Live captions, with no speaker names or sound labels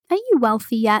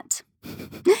wealthy yet?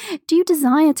 Do you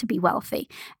desire to be wealthy?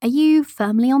 Are you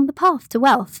firmly on the path to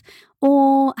wealth?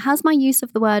 Or has my use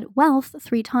of the word wealth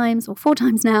 3 times or 4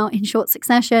 times now in short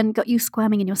succession got you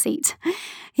squirming in your seat?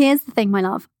 Here's the thing, my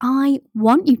love. I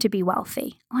want you to be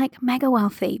wealthy, like mega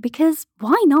wealthy, because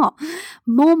why not?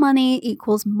 More money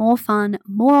equals more fun,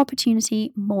 more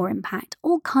opportunity, more impact,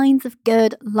 all kinds of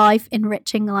good,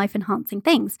 life-enriching, life-enhancing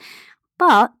things.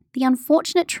 But the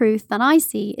unfortunate truth that I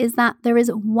see is that there is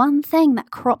one thing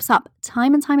that crops up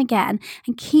time and time again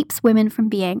and keeps women from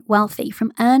being wealthy,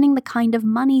 from earning the kind of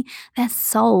money their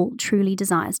soul truly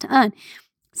desires to earn.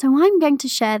 So I'm going to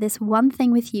share this one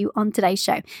thing with you on today's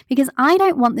show because I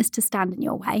don't want this to stand in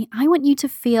your way. I want you to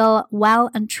feel well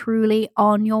and truly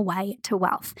on your way to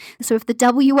wealth. So if the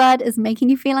W word is making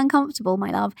you feel uncomfortable,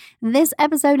 my love, this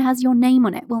episode has your name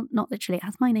on it. Well, not literally, it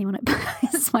has my name on it, but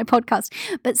it's my podcast.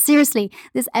 But seriously,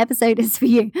 this episode is for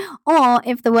you. Or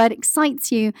if the word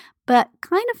excites you, but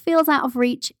kind of feels out of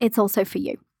reach, it's also for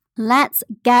you. Let's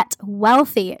get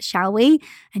wealthy, shall we?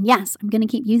 And yes, I'm going to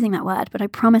keep using that word, but I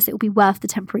promise it will be worth the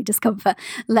temporary discomfort.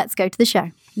 Let's go to the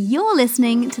show. You're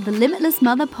listening to the Limitless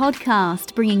Mother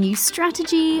podcast, bringing you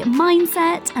strategy,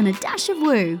 mindset, and a dash of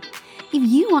woo. If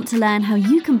you want to learn how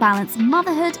you can balance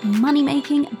motherhood and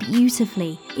money-making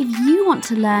beautifully, if you want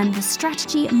to learn the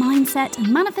strategy, mindset,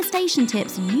 and manifestation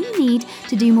tips you need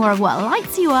to do more of what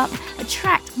lights you up,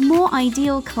 attract more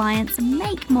ideal clients,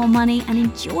 make more money, and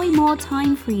enjoy more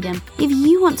time freedom, if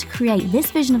you want to create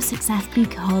this vision of success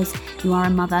because you are a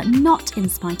mother, not in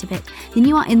spite of it, then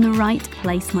you are in the right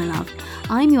place, my love.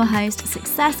 I'm your host,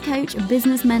 success coach,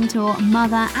 business mentor,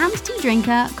 mother, and tea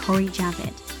drinker, Cori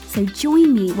Javid. So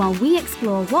join me while we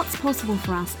explore what's possible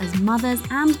for us as mothers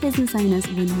and business owners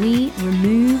when we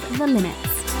remove the limits.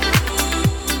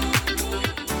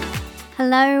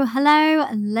 Hello,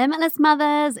 Limitless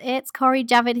Mothers. It's Cori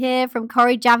Javid here from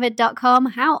CoriJavid.com.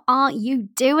 How are you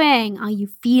doing? Are you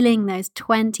feeling those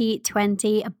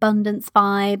 2020 abundance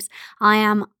vibes? I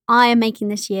am making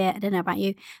this year, I don't know about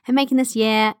you, I'm making this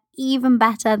year even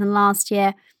better than last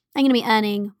year. I'm going to be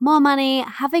earning more money,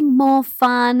 having more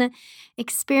fun,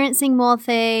 experiencing more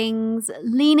things,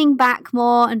 leaning back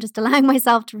more and just allowing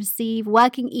myself to receive,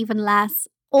 working even less,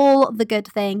 all the good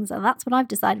things. And that's what I've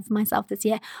decided for myself this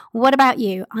year. What about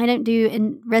you? I don't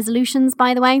do resolutions,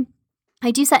 by the way.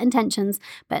 I do set intentions,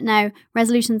 but no,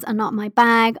 resolutions are not my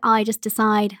bag. I just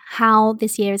decide how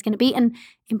this year is going to be and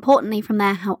importantly from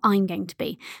there, how I'm going to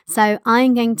be. So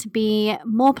I'm going to be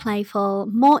more playful,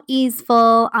 more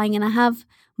easeful. I'm going to have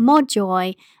more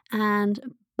joy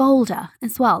and bolder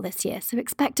as well this year. So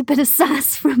expect a bit of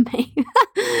sass from me.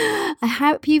 I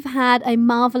hope you've had a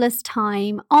marvelous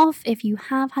time off. If you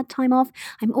have had time off,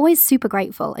 I'm always super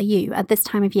grateful, are you, at this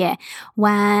time of year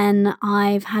when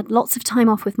I've had lots of time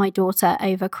off with my daughter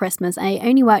over Christmas. I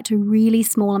only worked a really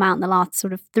small amount in the last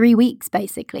sort of 3 weeks,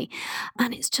 basically.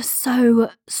 And it's just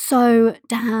so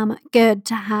damn good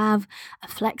to have a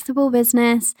flexible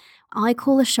business. I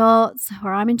call the shots,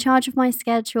 where I'm in charge of my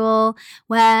schedule,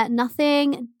 where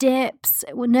nothing dips,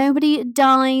 where nobody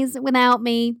dies without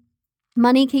me.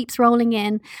 Money keeps rolling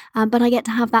in, but I get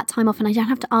to have that time off and I don't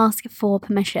have to ask for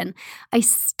permission. I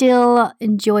still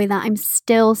enjoy that. I'm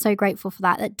still so grateful for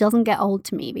that. That doesn't get old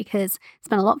to me because I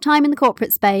spent a lot of time in the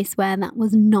corporate space where that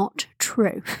was not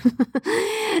true.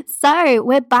 So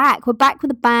we're back. We're back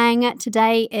with a bang.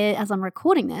 Today, as I'm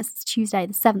recording this, it's Tuesday,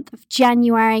 the 7th of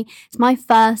January. It's my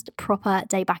first proper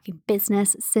day back in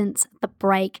business since the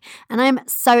break. And I'm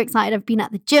so excited. I've been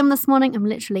at the gym this morning. I'm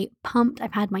literally pumped.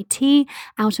 I've had my tea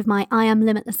out of my I Am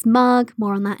Limitless mug.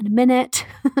 More on that in a minute.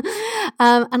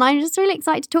 And I'm just really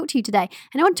excited to talk to you today.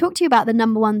 And I want to talk to you about the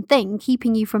number one thing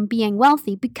keeping you from being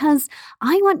wealthy because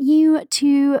I want you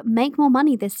to make more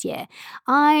money this year.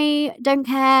 I don't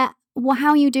care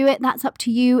how you do it, that's up to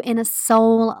you in a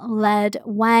soul-led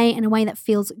way, in a way that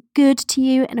feels good to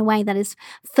you, in a way that is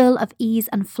full of ease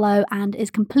and flow and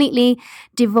is completely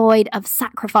devoid of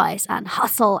sacrifice and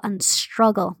hustle and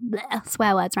struggle. Blech,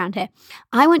 swear words around here.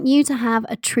 I want you to have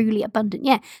a truly abundant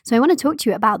year. So I want to talk to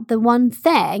you about the one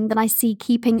thing that I see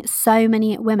keeping so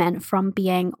many women from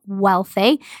being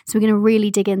wealthy. So we're going to really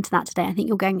dig into that today. I think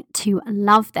you're going to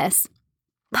love this.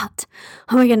 But,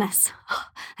 oh my goodness,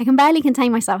 I can barely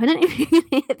contain myself. I don't even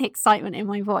hear the excitement in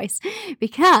my voice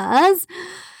because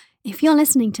If you're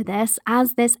listening to this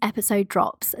as this episode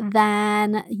drops,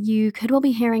 then you could well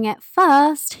be hearing it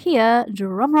first here.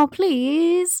 Drumroll,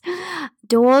 please.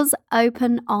 Doors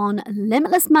open on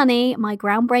Limitless Money, my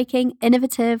groundbreaking,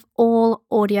 innovative, all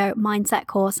audio mindset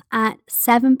course at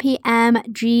 7 p.m.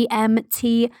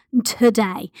 GMT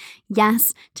today.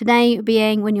 Yes, today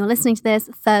being, when you're listening to this,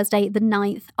 Thursday, the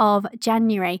 9th of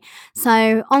January.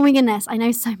 So, oh my goodness, I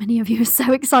know so many of you are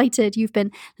so excited. You've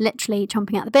been literally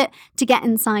chomping at the bit to get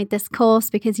inside this course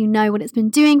because you know what it's been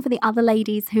doing for the other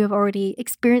ladies who have already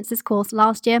experienced this course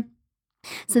last year.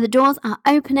 So the doors are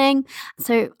opening.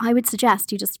 So I would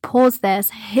suggest you just pause this,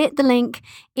 hit the link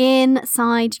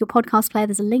inside your podcast player.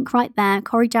 There's a link right there,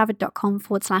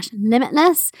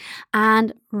 CoriJavid.com/limitless,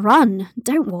 and run.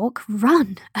 Don't walk,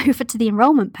 run over to the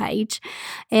enrollment page.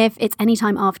 If it's any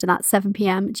time after that 7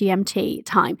 p.m. GMT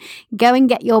time, go and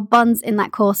get your buns in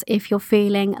that course if you're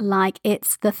feeling like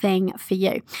it's the thing for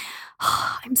you.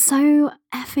 I'm so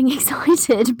effing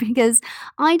excited because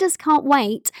I just can't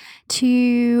wait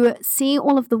to see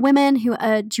all of the women who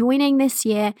are joining this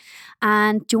year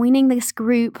and joining this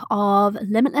group of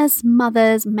limitless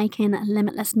mothers making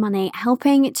limitless money.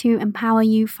 Helping to empower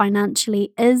you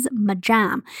financially is my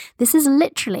jam. This is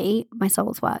literally my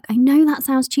soul's work. I know that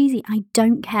sounds cheesy. I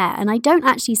don't care. And I don't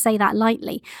actually say that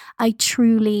lightly. I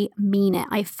truly mean it.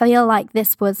 I feel like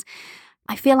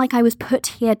I was put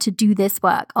here to do this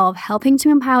work of helping to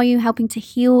empower you, helping to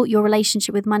heal your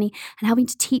relationship with money, and helping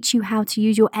to teach you how to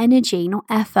use your energy, not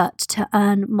effort, to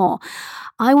earn more.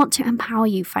 I want to empower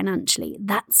you financially.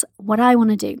 That's what I want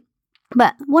to do.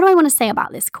 But what do I want to say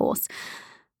about this course?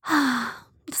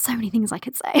 So many things I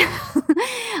could say.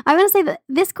 I want to say that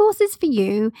this course is for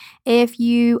you if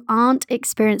you aren't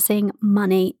experiencing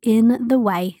money in the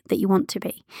way that you want to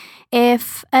be.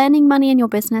 If earning money in your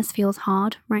business feels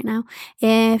hard right now,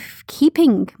 if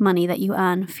keeping money that you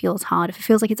earn feels hard, if it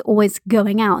feels like it's always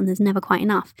going out and there's never quite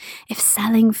enough, if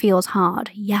selling feels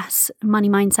hard, yes, money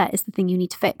mindset is the thing you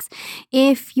need to fix.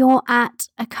 If you're at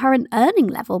a current earning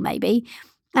level, maybe,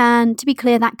 and to be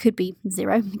clear, that could be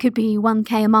 0. It could be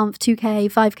 1K a month, 2K,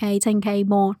 5K, 10K,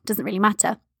 more, doesn't really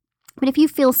matter. But if you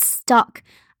feel stuck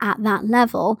at that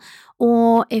level,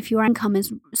 or if your income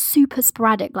is super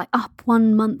sporadic, like up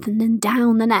one month and then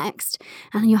down the next,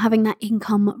 and you're having that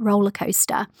income roller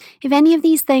coaster, if any of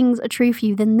these things are true for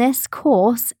you, then this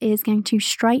course is going to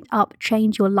straight up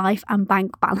change your life and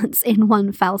bank balance in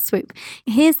one fell swoop.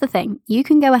 Here's the thing, you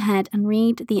can go ahead and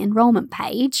read the enrollment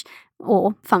page,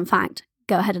 or fun fact,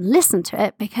 go ahead and listen to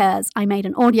it because I made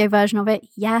an audio version of it.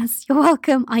 Yes, you're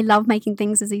welcome. I love making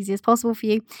things as easy as possible for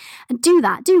you. And do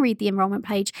that. Do read the enrollment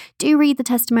page. Do read the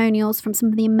testimonials from some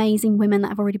of the amazing women that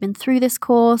have already been through this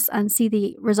course and see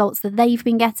the results that they've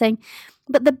been getting.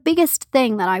 But the biggest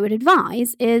thing that I would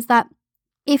advise is that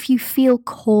if you feel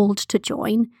called to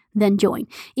join, then join.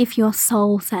 If your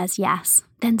soul says yes,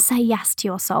 then say yes to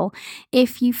your soul.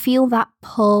 If you feel that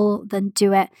pull, then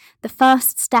do it. The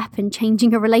first step in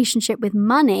changing your relationship with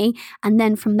money, and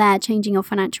then from there changing your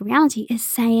financial reality, is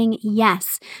saying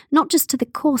yes, not just to the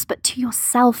course, but to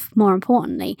yourself, more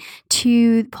importantly,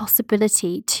 to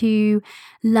possibility, to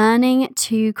learning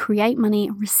to create money,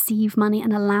 receive money,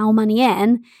 and allow money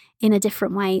in a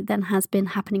different way than has been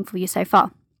happening for you so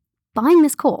far. Buying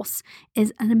this course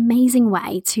is an amazing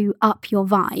way to up your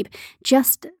vibe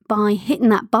just by hitting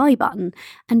that buy button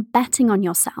and betting on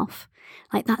yourself.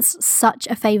 Like, that's such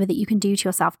a favor that you can do to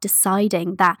yourself,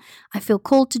 deciding that I feel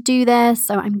called to do this,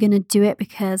 so I'm going to do it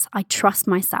because I trust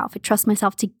myself. I trust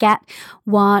myself to get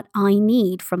what I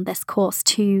need from this course,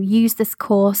 to use this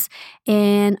course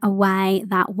in a way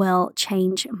that will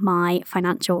change my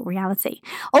financial reality.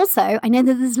 Also, I know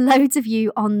that there's loads of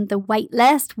you on the wait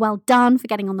list. Well done for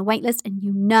getting on the wait list. And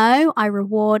you know I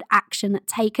reward action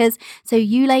takers. So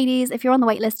you ladies, if you're on the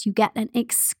wait list, you get an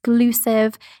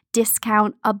exclusive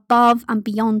discount above and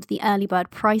beyond the early bird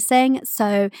pricing.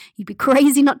 So you'd be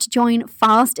crazy not to join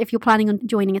fast if you're planning on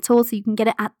joining at all, so you can get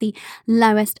it at the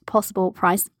lowest possible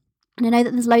price. And I know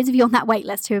that there's loads of you on that wait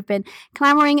list who have been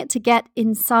clamoring to get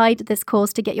inside this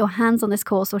course, to get your hands on this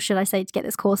course, or should I say to get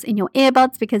this course in your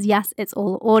earbuds, because yes, it's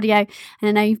all audio. And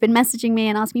I know you've been messaging me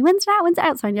and asking me, when's it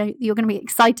out? So I know you're going to be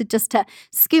excited just to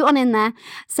scoot on in there.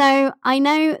 So I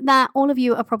know that all of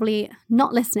you are probably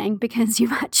not listening because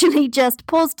you've actually just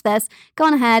paused this,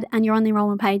 gone ahead, and you're on the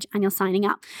enrollment page and you're signing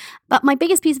up. But my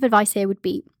biggest piece of advice here would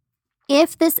be,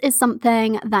 if this is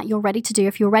something that you're ready to do,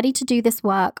 if you're ready to do this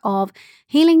work of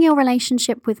healing your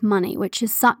relationship with money, which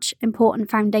is such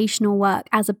important foundational work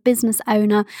as a business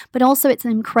owner, but also it's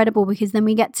incredible because then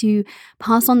we get to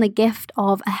pass on the gift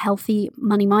of a healthy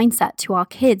money mindset to our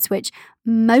kids, which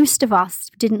most of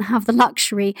us didn't have the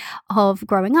luxury of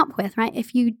growing up with, right?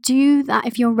 If you do that,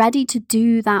 if you're ready to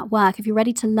do that work, if you're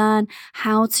ready to learn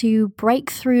how to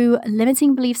break through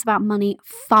limiting beliefs about money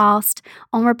fast,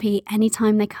 on repeat,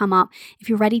 anytime they come up, if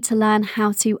you're ready to learn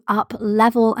how to up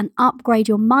level and upgrade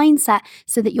your mindset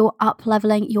so that you're up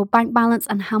leveling your bank balance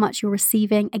and how much you're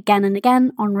receiving again and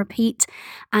again on repeat,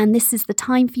 and this is the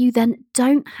time for you, then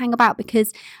don't hang about,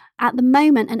 because at the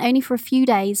moment, and only for a few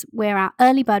days, we're at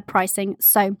early bird pricing.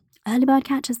 So early bird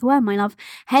catches the worm, my love.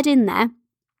 Head in there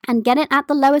and get it at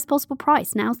the lowest possible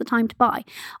price. Now's the time to buy.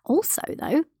 Also,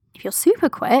 though, if you're super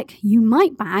quick, you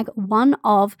might bag one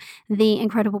of the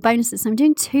incredible bonuses. So I'm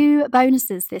doing 2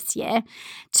 bonuses this year,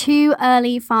 2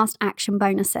 early fast action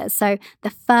bonuses. So the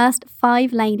first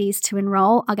 5 ladies to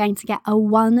enroll are going to get a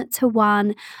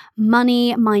 1-to-1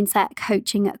 money mindset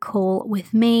coaching call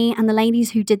with me. And the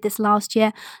ladies who did this last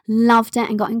year loved it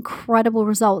and got incredible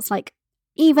results, like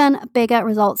even bigger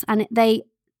results. And they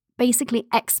basically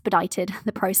expedited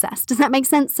the process. Does that make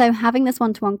sense? So having this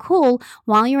 1-to-1 call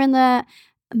while you're in the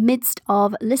midst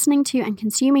of listening to and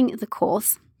consuming the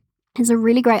course is a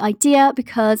really great idea,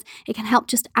 because it can help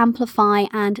just amplify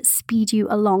and speed you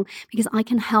along, because I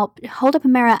can help hold up a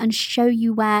mirror and show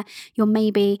you where you're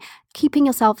maybe keeping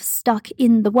yourself stuck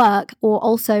in the work, or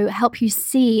also help you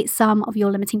see some of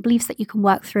your limiting beliefs that you can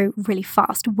work through really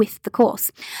fast with the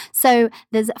course. So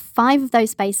there's 5 of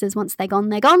those spaces. Once they're gone,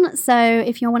 they're gone. So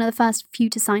if you're one of the first few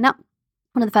to sign up,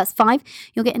 one of the first 5,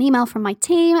 you'll get an email from my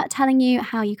team telling you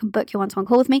how you can book your 1-to-1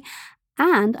 call with me.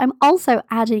 And I'm also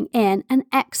adding in an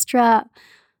extra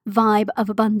vibe of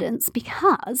abundance,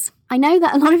 because I know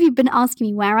that a lot of you have been asking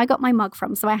me where I got my mug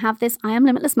from. So I have this I Am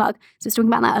Limitless mug. So I was talking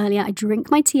about that earlier. I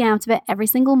drink my tea out of it every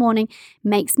single morning.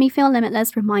 Makes me feel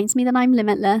limitless, reminds me that I'm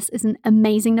limitless. It's an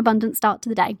amazing, abundant start to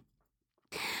the day.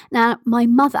 Now, my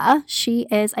mother, she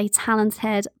is a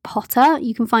talented potter.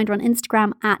 You can find her on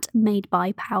Instagram at Made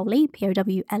by Powley,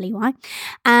 Powley.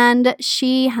 And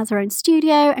she has her own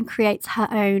studio and creates her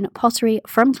own pottery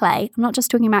from clay. I'm not just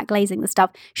talking about glazing the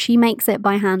stuff. She makes it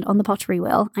by hand on the pottery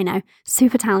wheel. I know,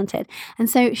 super talented. And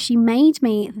so she made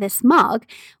me this mug,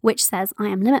 which says I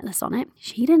am limitless on it.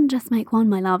 She didn't just make one,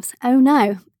 my loves. Oh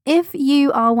no. If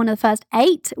you are one of the first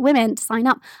 8 women to sign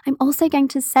up, I'm also going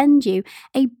to send you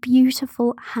a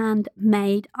beautiful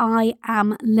handmade I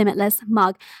Am Limitless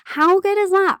mug. How good is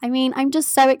that? I mean, I'm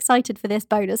just so excited for this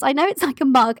bonus. I know it's like a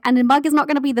mug, and a mug is not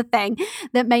going to be the thing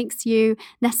that makes you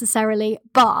necessarily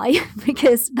buy,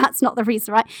 because that's not the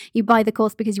reason, right? You buy the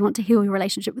course because you want to heal your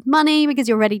relationship with money, because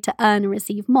you're ready to earn and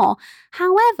receive more.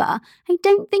 However, I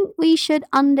don't think we should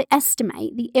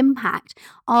underestimate the impact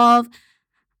of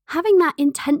having that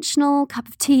intentional cup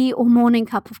of tea or morning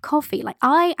cup of coffee. Like,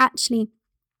 I actually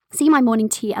see my morning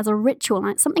tea as a ritual. And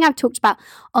it's something I've talked about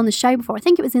on the show before. I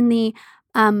think it was in the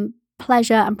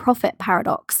pleasure and profit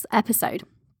paradox episode,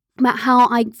 about how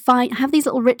I have these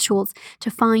little rituals to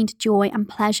find joy and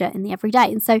pleasure in the everyday.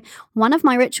 And so one of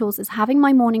my rituals is having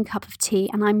my morning cup of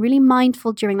tea, and I'm really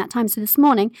mindful during that time. So this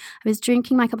morning I was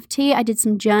drinking my cup of tea. I did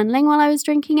some journaling while I was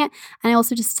drinking it, and I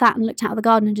also just sat and looked out of the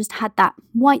garden and just had that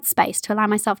white space to allow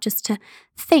myself just to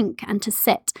think and to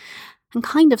sit and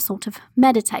kind of sort of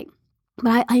meditate.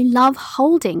 But I love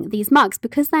holding these mugs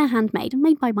because they're handmade and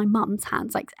made by my mum's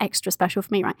hands, like extra special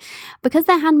for me, right? Because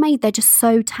they're handmade, they're just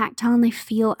so tactile and they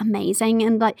feel amazing.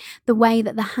 And like the way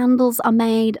that the handles are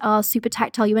made are super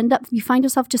tactile. You find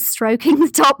yourself just stroking the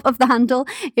top of the handle.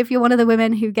 If you're one of the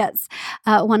women who gets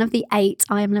one of the 8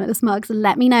 I Am Limitless mugs,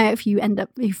 let me know if you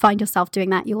find yourself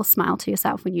doing that. You'll smile to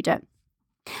yourself when you do it.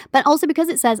 But also because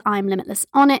it says I'm limitless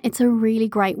on it, it's a really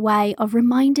great way of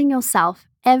reminding yourself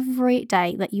every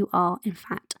day that you are, in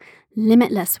fact,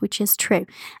 limitless, which is true.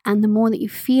 And the more that you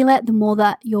feel it, the more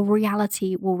that your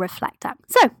reality will reflect that.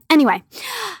 So anyway,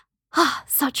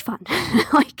 such fun.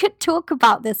 I could talk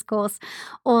about this course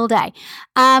all day.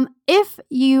 If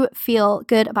you feel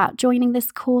good about joining this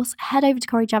course, head over to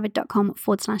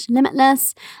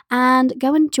CoriJavid.com/limitless and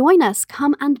go and join us.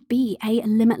 Come and be a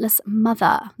limitless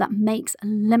mother that makes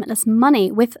limitless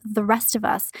money with the rest of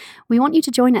us. We want you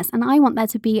to join us, and I want there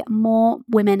to be more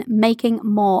women making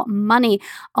more money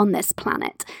on this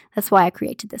planet. That's why I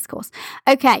created this course.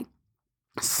 Okay,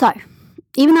 so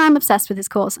even though I'm obsessed with this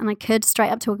course, and I could straight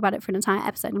up talk about it for an entire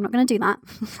episode, I'm not going to do that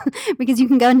because you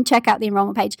can go and check out the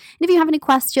enrollment page. And if you have any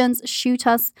questions, shoot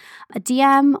us a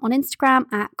DM on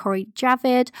Instagram at Cori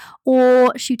Javid,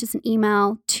 or shoot us an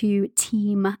email to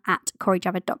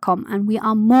team@CoriJavid.com, and we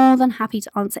are more than happy to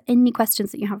answer any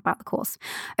questions that you have about the course.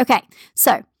 Okay,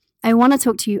 so I want to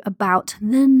talk to you about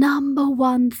the number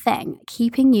one thing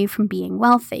keeping you from being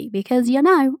wealthy, because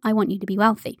I want you to be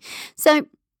wealthy. So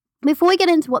Before we get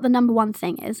into what the number one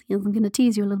thing is, I'm going to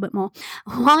tease you a little bit more.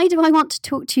 Why do I want to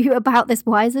talk to you about this?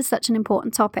 Why is this such an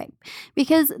important topic?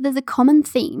 Because there's a common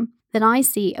theme that I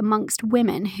see amongst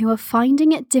women who are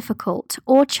finding it difficult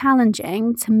or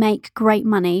challenging to make great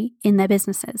money in their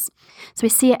businesses. So we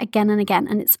see it again and again,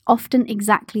 and it's often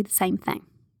exactly the same thing.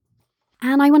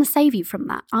 And I want to save you from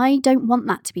that. I don't want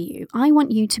that to be you. I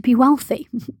want you to be wealthy.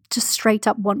 Just straight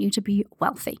up want you to be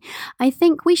wealthy. I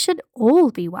think we should all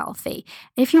be wealthy.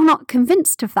 If you're not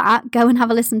convinced of that, go and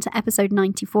have a listen to episode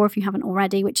 94 if you haven't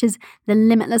already, which is the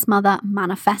Limitless Mother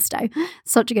Manifesto.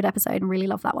 Such a good episode and really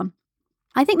love that one.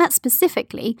 I think that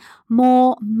specifically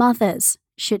more mothers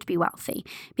should be wealthy,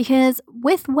 because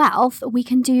with wealth, we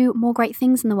can do more great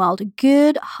things in the world.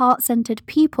 Good, heart-centered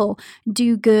people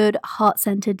do good,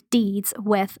 heart-centered deeds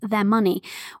with their money.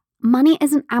 Money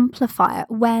is an amplifier.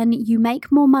 When you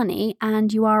make more money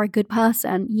and you are a good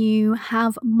person, you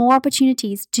have more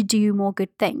opportunities to do more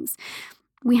good things.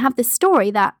 We have this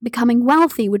story that becoming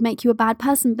wealthy would make you a bad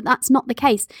person, but that's not the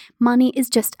case. Money is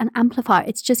just an amplifier.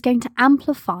 It's just going to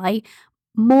amplify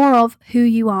more of who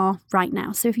you are right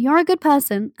now. So if you're a good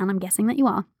person, and I'm guessing that you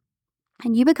are,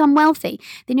 and you become wealthy,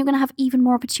 then you're going to have even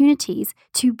more opportunities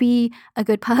to be a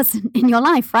good person in your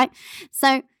life, right?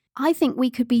 So I think we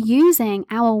could be using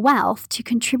our wealth to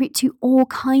contribute to all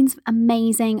kinds of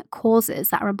amazing causes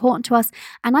that are important to us.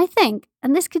 And I think,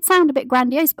 and this could sound a bit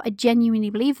grandiose, but I genuinely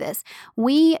believe this,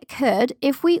 we could,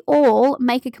 if we all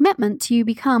make a commitment to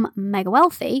become mega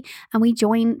wealthy and we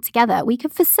join together, we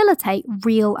could facilitate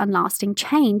real and lasting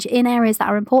change in areas that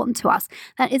are important to us.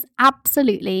 That is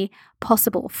absolutely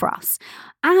possible for us.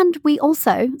 And we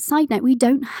also, side note, we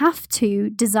don't have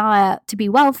to desire to be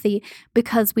wealthy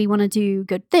because we want to do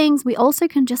good things. We also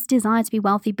can just desire to be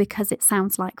wealthy because it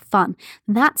sounds like fun.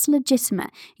 That's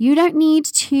legitimate. You don't need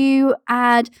to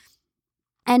add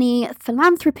any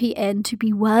philanthropy in to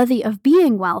be worthy of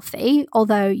being wealthy,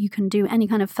 although you can do any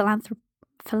kind of philanthropy,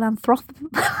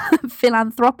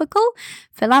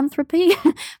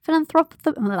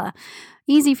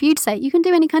 easy for you to say. You can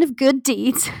do any kind of good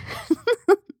deeds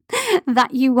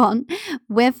that you want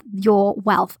with your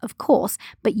wealth, of course,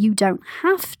 but you don't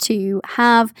have to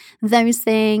have those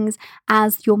things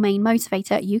as your main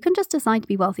motivator. You can just decide to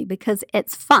be wealthy because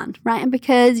it's fun, right? And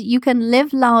because you can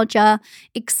live larger,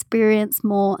 experience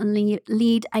more, and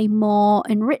lead a more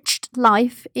enriched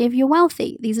life if you're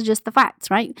wealthy. These are just the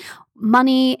facts, right?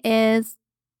 Money is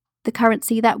the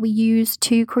currency that we use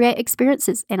to create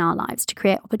experiences in our lives, to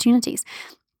create opportunities.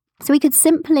 So we could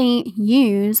simply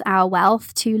use our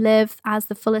wealth to live as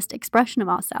the fullest expression of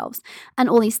ourselves and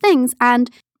all these things. And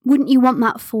wouldn't you want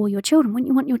that for your children? Wouldn't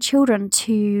you want your children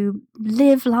to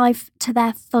live life to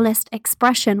their fullest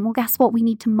expression? Well, guess what? We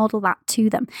need to model that to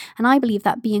them. And I believe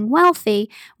that being wealthy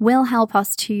will help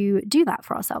us to do that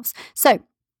for ourselves. So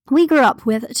we grew up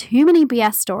with too many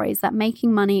BS stories that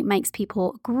making money makes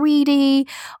people greedy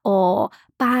or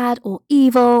bad or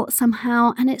evil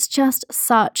somehow, and it's just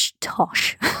such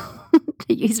tosh.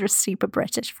 To use a super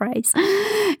British phrase.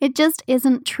 It just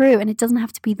isn't true, and it doesn't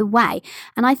have to be the way.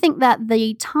 And I think that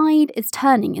the tide is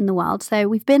turning in the world. So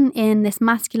we've been in this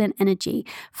masculine energy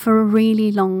for a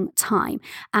really long time.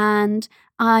 And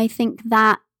I think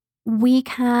that we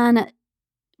can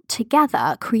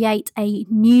together create a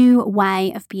new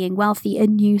way of being wealthy, a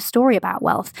new story about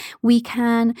wealth. We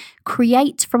can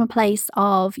create from a place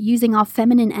of using our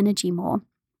feminine energy more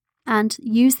and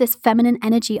use this feminine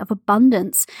energy of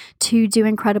abundance to do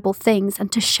incredible things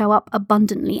and to show up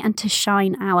abundantly and to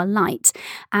shine our light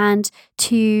and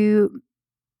to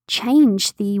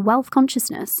change the wealth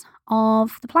consciousness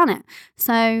of the planet.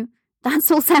 So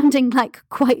that's all sounding like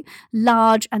quite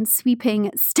large and sweeping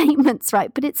statements,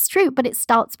 right? But it's true, but it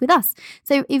starts with us.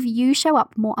 So if you show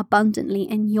up more abundantly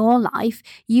in your life,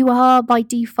 you are by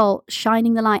default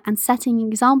shining the light and setting an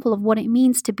example of what it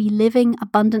means to be living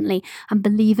abundantly and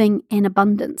believing in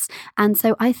abundance. And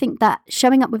so I think that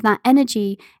showing up with that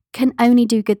energy can only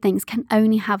do good things, can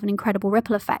only have an incredible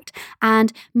ripple effect.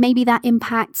 And maybe that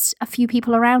impacts a few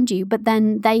people around you, but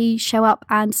then they show up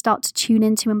and start to tune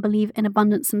into and believe in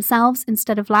abundance themselves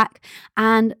instead of lack,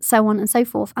 and so on and so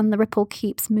forth. And the ripple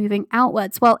keeps moving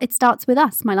outwards. Well, it starts with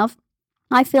us, my love.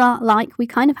 I feel like we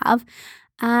kind of have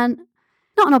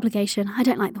not an obligation, I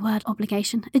don't like the word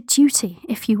obligation, a duty,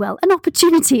 if you will, an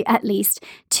opportunity at least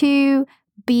to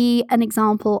be an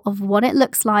example of what it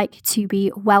looks like to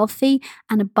be wealthy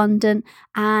and abundant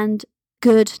and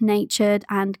good-natured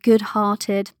and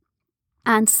good-hearted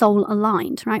and soul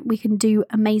aligned, right? We can do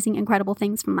amazing, incredible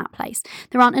things from that place.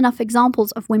 There aren't enough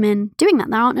examples of women doing that.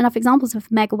 There aren't enough examples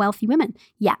of mega wealthy women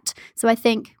yet. So I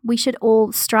think we should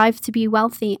all strive to be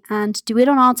wealthy and do it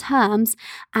on our terms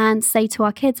and say to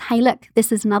our kids, hey, look,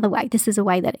 this is another way. This is a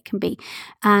way that it can be.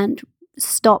 And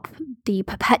stop the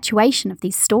perpetuation of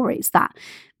these stories that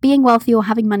being wealthy or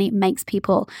having money makes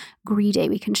people greedy.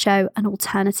 We can show an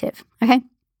alternative, okay?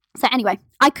 So anyway,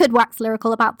 I could wax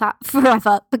lyrical about that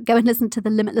forever, but go and listen to the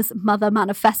Limitless Mother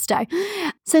Manifesto.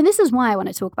 So this is why I want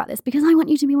to talk about this, because I want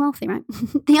you to be wealthy, right?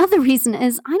 The other reason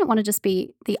is I don't want to just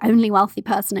be the only wealthy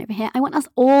person over here. I want us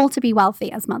all to be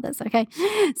wealthy as mothers, okay?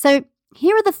 So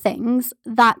here are the things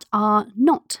that are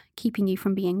not keeping you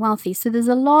from being wealthy. So there's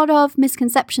a lot of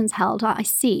misconceptions held, I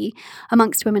see,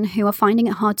 amongst women who are finding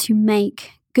it hard to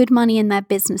make good money in their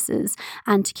businesses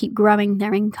and to keep growing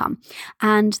their income.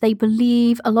 And they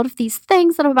believe a lot of these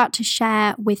things that I'm about to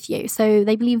share with you. So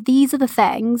they believe these are the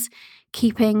things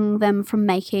keeping them from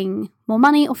making more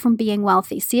money or from being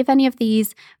wealthy. See if any of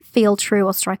these feel true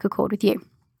or strike a chord with you.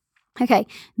 Okay,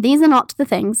 these are not the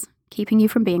things keeping you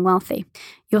from being wealthy.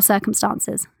 Your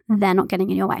circumstances, they're not getting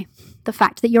in your way. The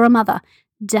fact that you're a mother,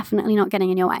 definitely not getting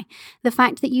in your way. The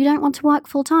fact that you don't want to work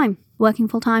full-time, working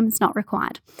full-time is not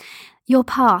required. Your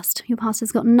past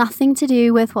has got nothing to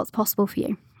do with what's possible for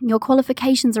you. Your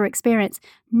qualifications or experience,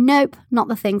 nope, not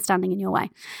the thing standing in your way.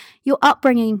 Your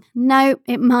upbringing, no,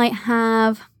 it might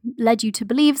have led you to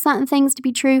believe certain things to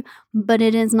be true, but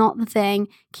it is not the thing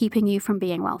keeping you from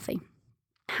being wealthy.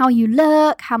 How you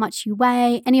look, how much you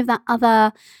weigh, any of that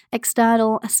other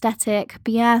external aesthetic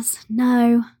BS,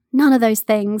 no, none of those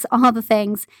things are the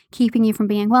things keeping you from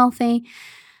being wealthy.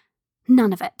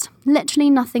 None of it. Literally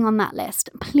nothing on that list.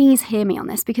 Please hear me on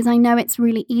this, because I know it's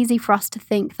really easy for us to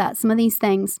think that some of these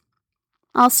things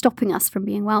are stopping us from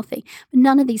being wealthy. But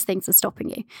none of these things are stopping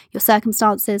you. Your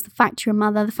circumstances, the fact you're a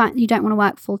mother, the fact that you don't want to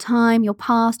work full time, your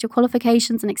past, your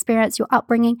qualifications and experience, your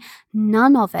upbringing,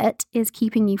 none of it is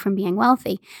keeping you from being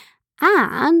wealthy.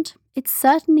 And it's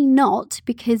certainly not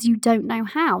because you don't know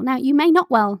how. Now, you may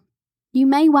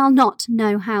well not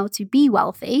know how to be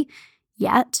wealthy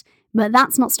yet, but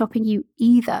that's not stopping you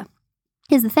either.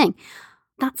 Here's the thing.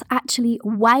 That's actually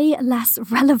way less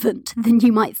relevant than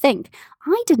you might think.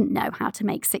 I didn't know how to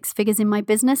make six figures in my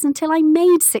business until I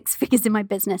made six figures in my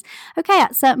business. Okay,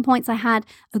 at certain points I had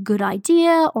a good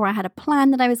idea or I had a plan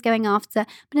that I was going after,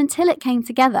 but until it came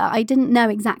together, I didn't know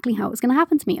exactly how it was going to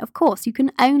happen to me. Of course, you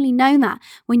can only know that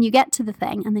when you get to the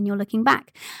thing and then you're looking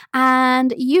back.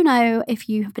 And you know, if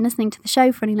you have been listening to the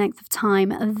show for any length of time,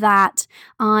 that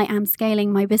I am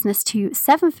scaling my business to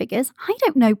 7 figures. I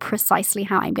don't know precisely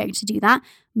how I'm going to do that.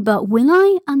 But will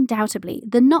I? Undoubtedly.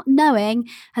 The not knowing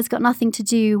has got nothing to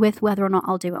do with whether or not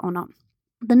I'll do it or not.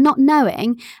 The not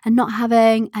knowing and not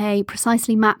having a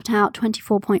precisely mapped out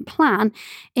 24-point plan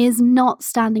is not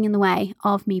standing in the way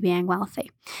of me being wealthy.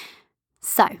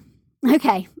 So,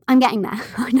 okay, I'm getting there.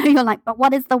 I know you're like, but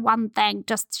what is the one thing?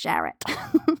 Just share it.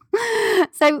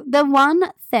 So the one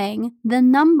thing, the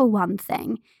number one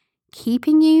thing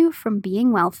keeping you from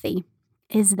being wealthy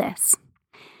is this.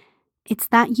 It's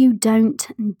that you don't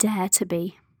dare to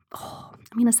be.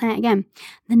 I'm going to say it again.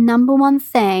 The number one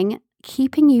thing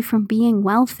keeping you from being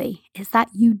wealthy is that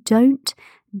you don't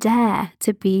dare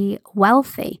to be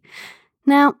wealthy.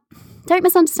 Now, don't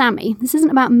misunderstand me. This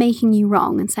isn't about making you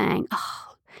wrong and saying,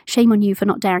 shame on you for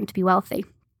not daring to be wealthy.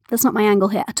 That's not my angle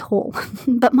here at all.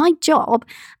 But my job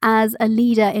as a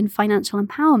leader in financial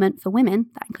empowerment for women,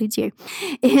 that includes you,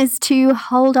 is to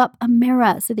hold up a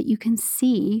mirror so that you can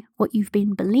see what you've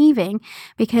been believing,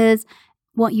 because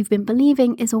what you've been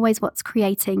believing is always what's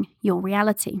creating your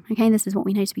reality. Okay, this is what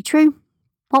we know to be true.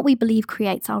 What we believe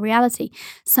creates our reality.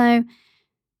 So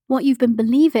what you've been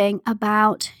believing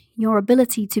about your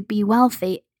ability to be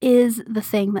wealthy is the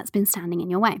thing that's been standing in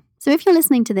your way. So if you're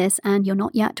listening to this and you're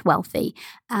not yet wealthy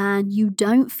and you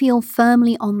don't feel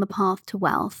firmly on the path to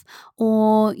wealth,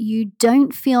 or you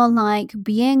don't feel like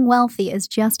being wealthy is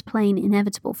just plain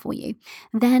inevitable for you,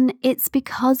 then it's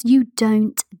because you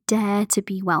don't dare to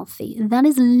be wealthy. That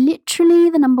is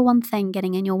literally the number one thing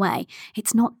getting in your way.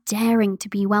 It's not daring to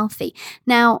be wealthy.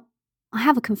 Now, I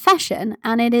have a confession,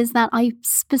 and it is that I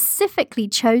specifically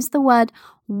chose the word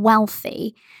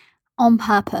wealthy on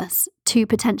purpose to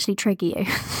potentially trigger you.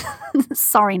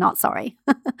 Sorry, not sorry.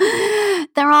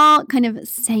 There are kind of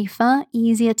safer,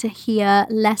 easier to hear,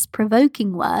 less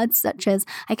provoking words, such as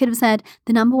I could have said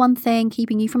the number one thing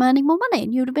keeping you from earning more money,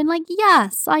 and you would have been like,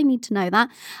 yes, I need to know that.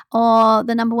 Or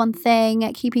the number one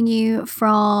thing keeping you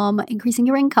from increasing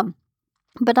your income.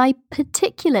 But I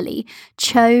particularly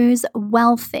chose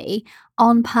wealthy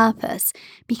on purpose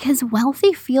because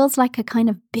wealthy feels like a kind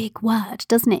of big word,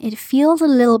 doesn't it? It feels a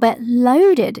little bit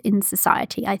loaded in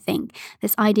society, I think,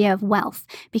 this idea of wealth,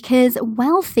 because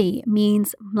wealthy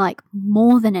means like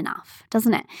more than enough,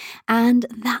 doesn't it? And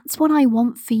that's what I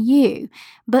want for you.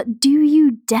 But do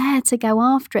you dare to go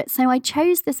after it? So I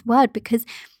chose this word because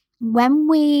when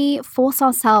we force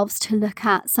ourselves to look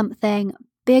at something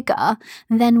bigger,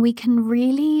 then we can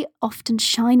really often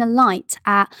shine a light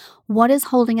at what is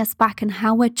holding us back and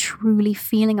how we're truly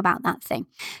feeling about that thing.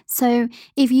 So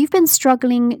if you've been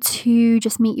struggling to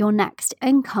just meet your next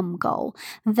income goal,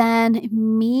 then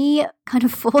me kind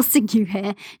of forcing you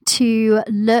here to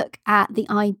look at the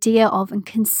idea of and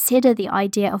consider the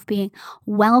idea of being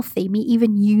wealthy, me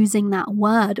even using that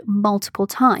word multiple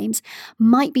times,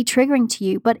 might be triggering to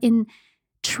you. But in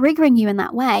triggering you in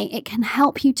that way, it can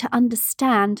help you to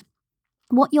understand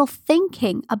what you're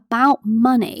thinking about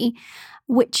money,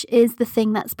 which is the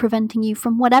thing that's preventing you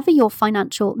from whatever your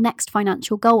next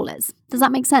financial goal is. Does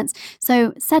that make sense?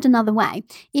 So said another way,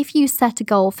 if you set a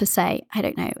goal for, say, I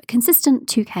don't know, a consistent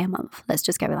 2K a month, let's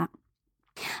just go with that.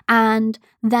 And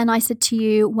then I said to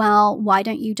you, well, why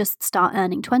don't you just start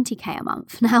earning 20K a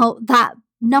month? Now that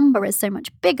number is so much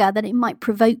bigger that it might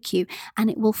provoke you, and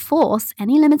it will force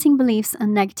any limiting beliefs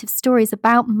and negative stories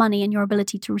about money and your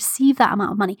ability to receive that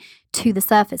amount of money to the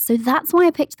surface. So that's why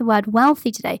I picked the word wealthy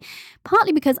today,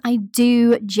 partly because I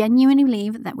do genuinely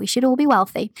believe that we should all be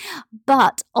wealthy,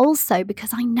 but also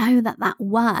because I know that that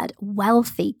word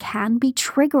wealthy can be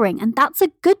triggering, and that's a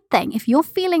good thing. If you're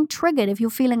feeling triggered, if you're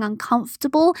feeling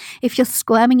uncomfortable, if you're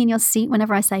squirming in your seat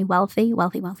whenever I say wealthy,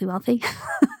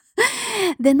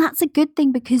 then that's a good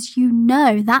thing, because you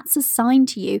know that's a sign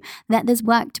to you that there's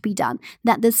work to be done,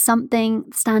 that there's something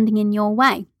standing in your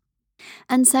way.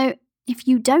 And so if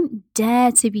you don't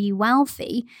dare to be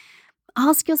wealthy,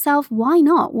 ask yourself, why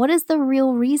not? What is the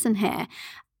real reason here?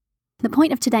 The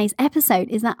point of today's episode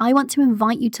is that I want to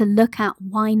invite you to look at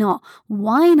why not?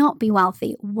 Why not be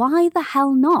wealthy? Why the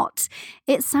hell not?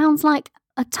 It sounds like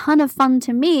a ton of fun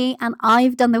to me, and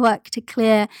I've done the work to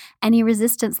clear any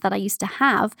resistance that I used to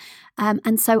have.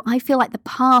 And so I feel like the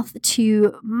path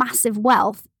to massive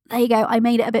wealth, there you go, I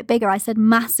made it a bit bigger. I said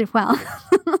massive wealth.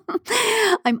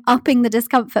 I'm upping the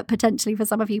discomfort potentially for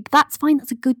some of you, but that's fine.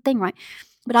 That's a good thing, right?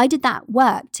 But I did that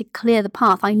work to clear the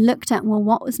path. I looked at, well,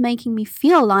 what was making me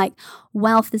feel like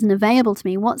wealth isn't available to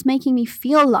me? What's making me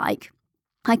feel like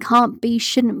I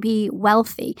shouldn't be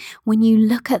wealthy? When you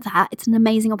look at that, it's an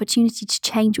amazing opportunity to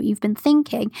change what you've been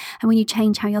thinking. And when you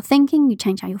change how you're thinking, you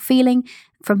change how you're feeling.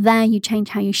 From there, you change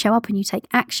how you show up and you take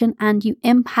action, and you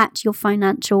impact your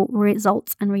financial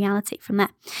results and reality from there.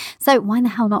 So why the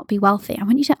hell not be wealthy? I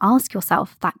want you to ask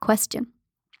yourself that question.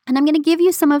 And I'm going to give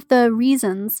you some of the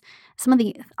reasons, some of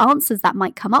the answers that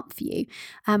might come up for you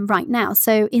right now.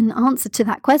 So in answer to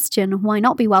that question, why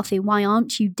not be wealthy? Why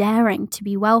aren't you daring to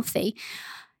be wealthy?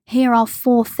 Here are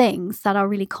 4 things that are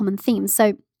really common themes.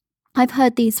 So I've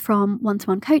heard these from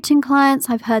one-to-one coaching clients.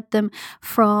 I've heard them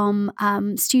from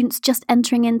students just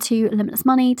entering into Limitless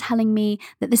Money, telling me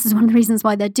that this is one of the reasons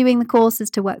why they're doing the course, is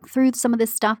to work through some of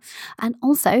this stuff. And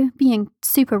also, being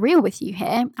super real with you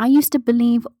here, I used to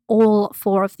believe all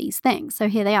 4 of these things. So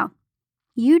here they are.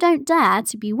 You don't dare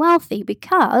to be wealthy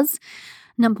because,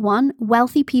 number 1,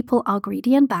 wealthy people are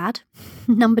greedy and bad.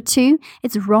 Number 2,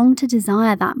 it's wrong to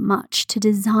desire that much, to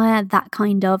desire that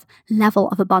kind of level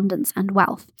of abundance and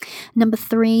wealth. Number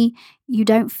 3, you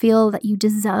don't feel that you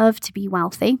deserve to be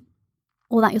wealthy,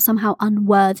 or that you're somehow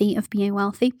unworthy of being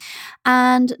wealthy.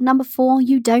 And number 4,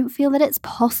 you don't feel that it's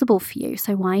possible for you.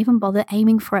 So why even bother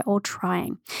aiming for it or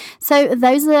trying? So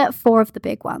those are 4 of the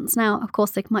big ones. Now, of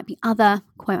course, there might be other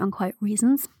quote unquote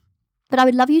reasons, but I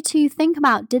would love you to think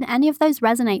about, did any of those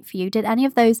resonate for you? Did any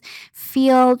of those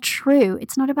feel true?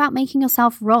 It's not about making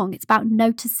yourself wrong. It's about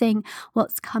noticing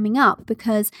what's coming up,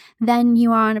 because then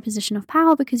you are in a position of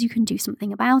power, because you can do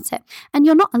something about it. And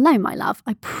you're not alone, my love.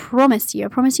 I promise you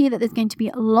that there's going to be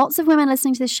lots of women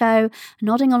listening to this show,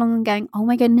 nodding along and going, oh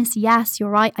my goodness, yes, you're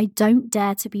right. I don't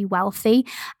dare to be wealthy.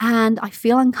 And I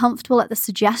feel uncomfortable at the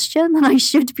suggestion that I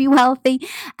should be wealthy.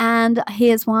 And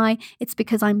here's why. It's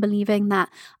because I'm believing that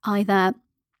either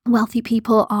wealthy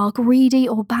people are greedy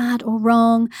or bad or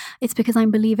wrong. It's because I'm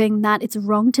believing that it's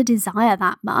wrong to desire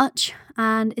that much.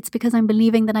 And it's because I'm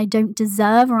believing that I don't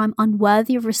deserve, or I'm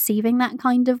unworthy of receiving that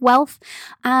kind of wealth.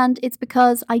 And it's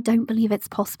because I don't believe it's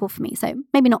possible for me. So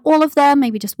maybe not all of them,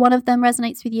 maybe just one of them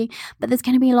resonates with you, but there's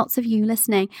going to be lots of you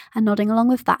listening and nodding along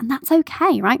with that. And that's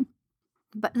okay, right?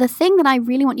 But the thing that I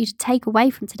really want you to take away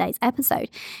from today's episode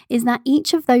is that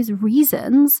each of those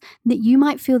reasons that you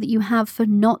might feel that you have for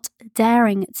not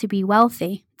daring to be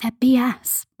wealthy, they're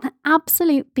BS. They're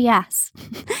absolute BS.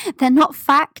 They're not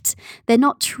fact. They're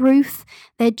not truth.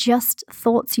 They're just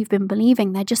thoughts you've been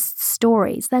believing. They're just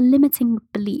stories. They're limiting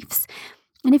beliefs.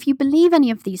 And if you believe any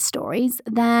of these stories,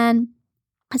 then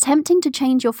attempting to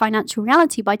change your financial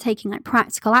reality by taking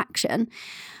practical action,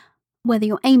 whether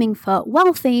you're aiming for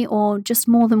wealthy or just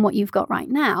more than what you've got right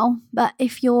now, but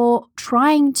if you're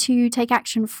trying to take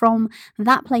action from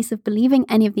that place of believing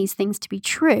any of these things to be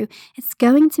true, it's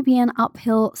going to be an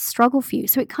uphill struggle for you.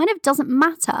 So it kind of doesn't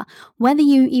matter whether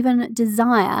you even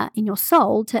desire in your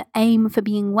soul to aim for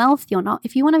being wealthy or not.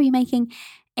 If you want to be making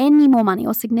any more money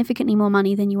or significantly more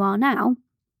money than you are now,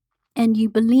 and you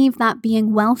believe that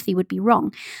being wealthy would be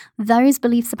wrong, those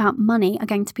beliefs about money are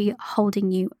going to be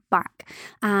holding you back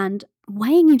and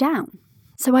weighing you down.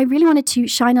 So I really wanted to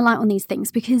shine a light on these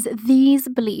things because these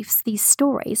beliefs, these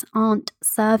stories aren't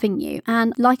serving you.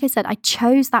 And like I said, I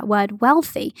chose that word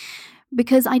wealthy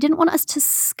because I didn't want us to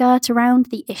skirt around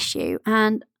the issue,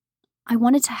 and I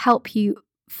wanted to help you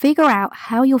figure out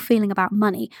how you're feeling about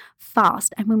money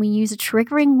fast. And when we use a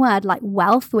triggering word like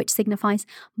wealth, which signifies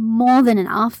more than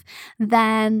enough,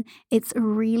 then it's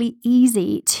really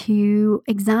easy to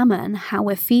examine how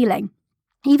we're feeling.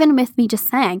 Even with me just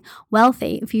saying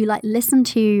wealthy, if you listen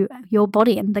to your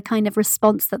body and the kind of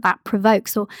response that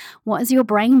provokes, or what is your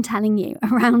brain telling you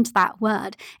around that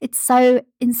word, it's so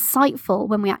insightful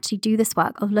when we actually do this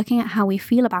work of looking at how we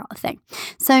feel about a thing.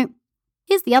 So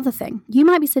here's the other thing. You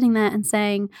might be sitting there and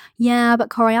saying, yeah,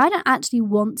 but Corey, I don't actually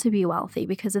want to be wealthy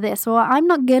because of this, or I'm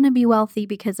not going to be wealthy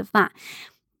because of that.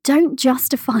 Don't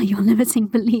justify your limiting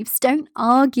beliefs. Don't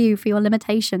argue for your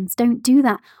limitations. Don't do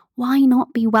that. Why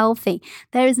not be wealthy?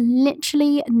 There is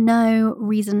literally no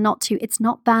reason not to. It's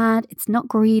not bad. It's not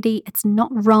greedy. It's not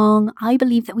wrong. I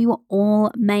believe that we were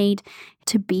all made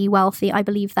to be wealthy. I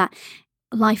believe that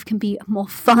life can be more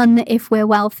fun if we're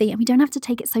wealthy, and we don't have to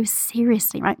take it so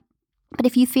seriously, right? But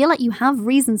if you feel like you have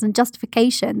reasons and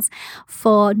justifications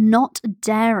for not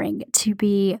daring to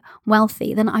be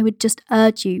wealthy, then I would just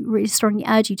really strongly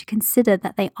urge you to consider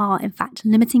that they are, in fact,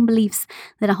 limiting beliefs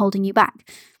that are holding you back.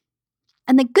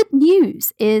 And the good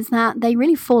news is that they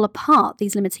really fall apart,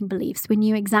 these limiting beliefs, when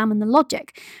you examine the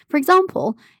logic. For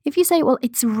example, if you say, well,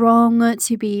 it's wrong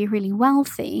to be really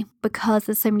wealthy because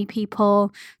there's so many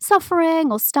people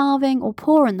suffering or starving or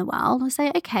poor in the world, I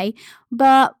say, okay,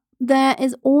 but there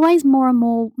is always more and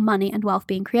more money and wealth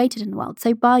being created in the world.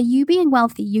 So by you being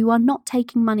wealthy, you are not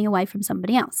taking money away from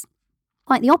somebody else.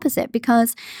 Quite the opposite,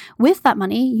 because with that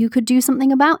money, you could do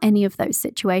something about any of those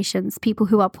situations. People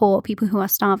who are poor, people who are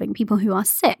starving, people who are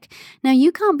sick. Now,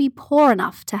 you can't be poor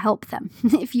enough to help them.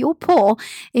 If you're poor,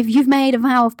 if you've made a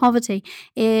vow of poverty,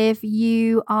 if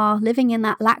you are living in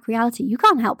that lack reality, you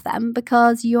can't help them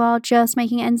because you are just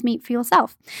making ends meet for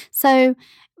yourself. So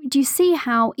do you see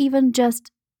how even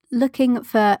just looking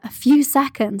for a few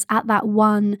seconds at that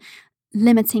one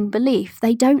limiting belief,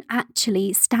 they don't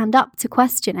actually stand up to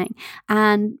questioning?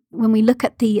 And when we look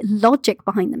at the logic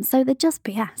behind them, so they're just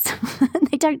BS.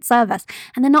 They don't serve us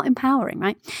and they're not empowering,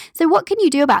 right? So what can you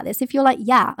do about this? If you're like,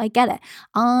 yeah, I get it,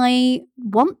 I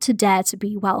want to dare to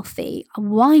be wealthy,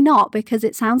 why not? Because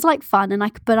it sounds like fun,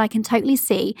 but I can totally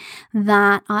see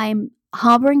that I'm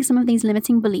harboring some of these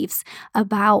limiting beliefs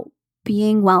about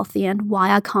being wealthy and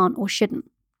why I can't or shouldn't.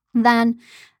 Then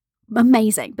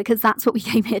amazing, because that's what we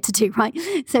came here to do, right?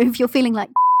 So if you're feeling like,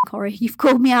 Corey, you've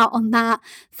called me out on that,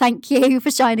 thank you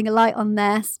for shining a light on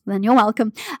this, then you're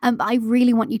welcome. But I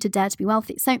really want you to dare to be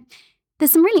wealthy. So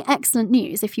there's some really excellent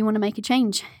news if you want to make a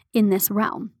change in this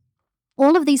realm.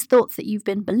 All of these thoughts that you've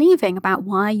been believing about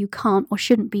why you can't or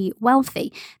shouldn't be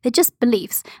wealthy, they're just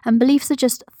beliefs. And beliefs are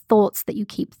just thoughts that you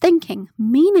keep thinking,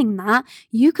 meaning that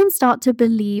you can start to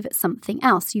believe something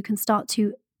else. You can start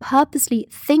to purposely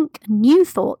think new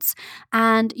thoughts,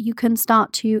 and you can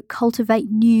start to cultivate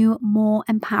new, more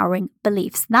empowering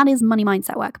beliefs. That is money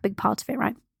mindset work, a big part of it,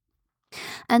 right?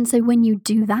 And so when you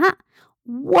do that,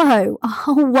 whoa, a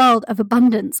whole world of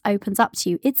abundance opens up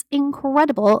to you. It's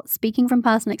incredible, speaking from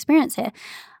personal experience here,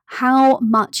 how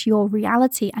much your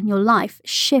reality and your life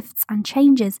shifts and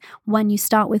changes when you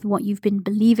start with what you've been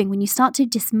believing, when you start to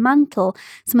dismantle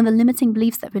some of the limiting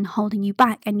beliefs that have been holding you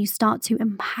back, and you start to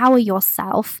empower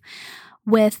yourself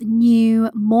with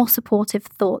new, more supportive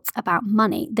thoughts about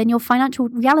money, then your financial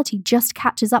reality just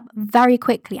catches up very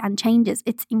quickly and changes.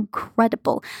 It's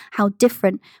incredible how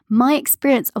different my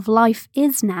experience of life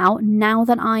is now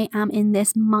that I am in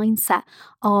this mindset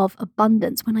of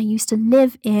abundance, when I used to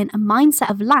live in a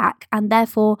mindset of lack, and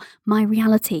therefore my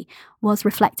reality was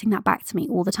reflecting that back to me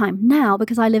all the time. Now,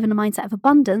 because I live in a mindset of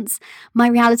abundance, my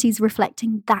reality is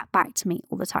reflecting that back to me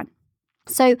all the time.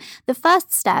 So the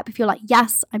first step, if you're like,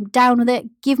 yes, I'm down with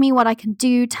it, give me what I can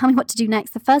do, tell me what to do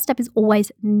next. The first step is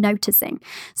always noticing.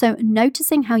 So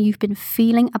noticing how you've been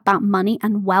feeling about money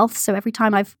and wealth. So every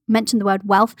time I've mentioned the word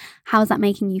wealth, how is that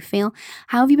making you feel?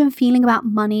 How have you been feeling about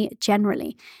money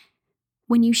generally?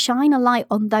 When you shine a light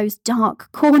on those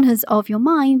dark corners of your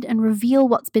mind and reveal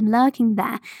what's been lurking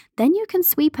there, then you can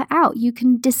sweep it out. You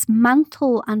can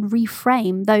dismantle and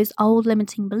reframe those old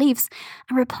limiting beliefs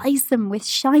and replace them with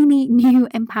shiny, new,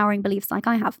 empowering beliefs like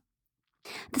I have.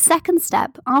 The second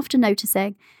step after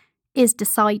noticing is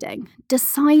deciding.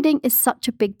 Deciding is such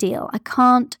a big deal. I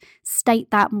can't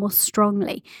state that more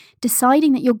strongly.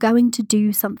 Deciding that you're going to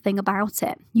do something about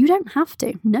it. You don't have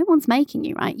to. No one's making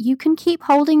you, right? You can keep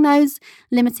holding those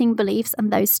limiting beliefs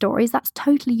and those stories. That's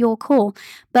totally your call.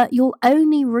 But you'll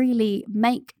only really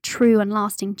make true and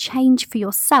lasting change for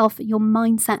yourself, your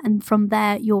mindset, and from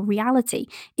there, your reality,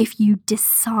 if you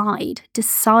decide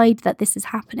that this is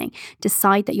happening,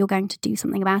 decide that you're going to do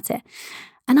something about it.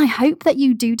 And I hope that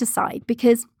you do decide,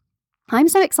 because I'm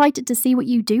so excited to see what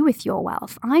you do with your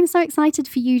wealth. I'm so excited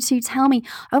for you to tell me,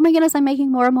 oh my goodness, I'm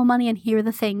making more and more money and here are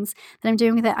the things that I'm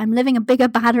doing with it. I'm living a bigger,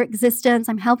 badder existence.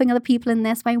 I'm helping other people in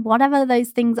this way. Whatever those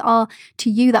things are to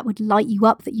you that would light you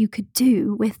up that you could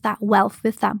do with that wealth,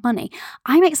 with that money.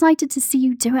 I'm excited to see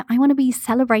you do it. I want to be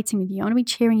celebrating with you. I want to be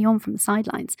cheering you on from the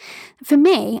sidelines. For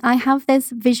me, I have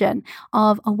this vision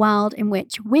of a world in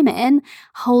which women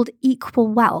hold equal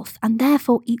wealth and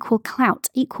therefore equal clout,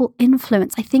 equal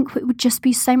influence. I think it would just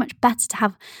be so much better to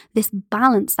have this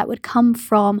balance that would come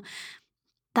from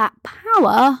that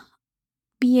power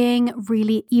being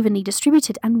really evenly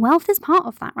distributed, and wealth is part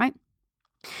of that, right?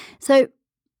 So,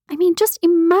 I mean, just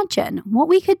imagine what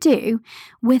we could do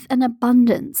with an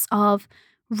abundance of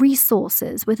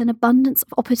resources, with an abundance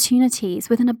of opportunities,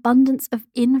 with an abundance of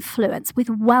influence, with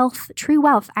wealth, true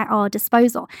wealth at our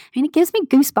disposal. I mean, it gives me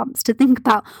goosebumps to think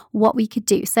about what we could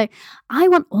do. So I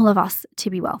want all of us to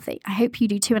be wealthy. I hope you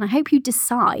do too. And I hope you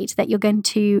decide that you're going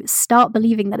to start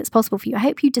believing that it's possible for you. I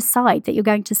hope you decide that you're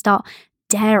going to start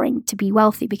daring to be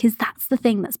wealthy, because that's the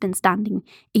thing that's been standing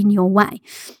in your way.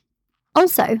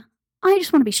 Also, I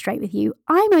just want to be straight with you.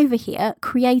 I'm over here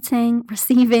creating,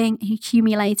 receiving,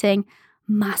 accumulating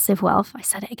massive wealth. I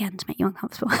said it again to make you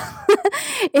uncomfortable.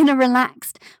 In a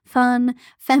relaxed, fun,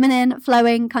 feminine,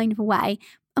 flowing kind of a way.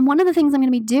 And one of the things I'm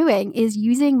going to be doing is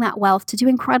using that wealth to do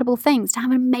incredible things, to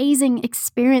have amazing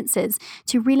experiences,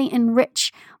 to really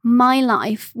enrich my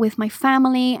life with my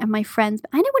family and my friends.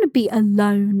 But I don't want to be a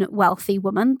lone wealthy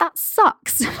woman. That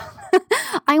sucks.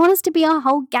 I want us to be a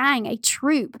whole gang, a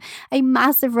troop, a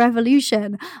massive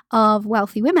revolution of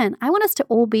wealthy women. I want us to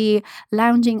all be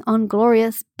lounging on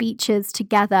glorious beaches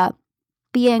together,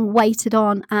 being waited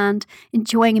on and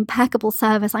enjoying impeccable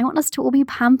service. I want us to all be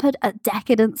pampered at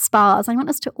decadent spas. I want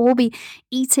us to all be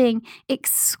eating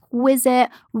exquisite,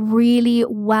 really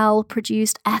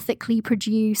well-produced, ethically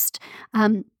produced,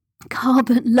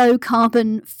 low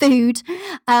carbon food,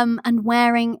 and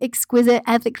wearing exquisite,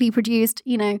 ethically produced,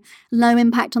 low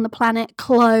impact on the planet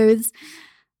clothes.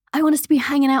 I want us to be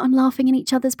hanging out and laughing in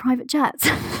each other's private jets.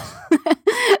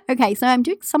 Okay, so I'm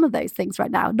doing some of those things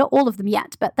right now, not all of them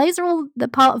yet, but those are all the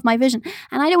part of my vision.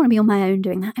 And I don't want to be on my own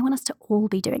doing that. I want us to all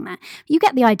be doing that. You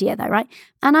get the idea though, right?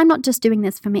 And I'm not just doing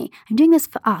this for me. I'm doing this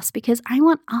for us because I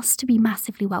want us to be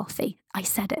massively wealthy. I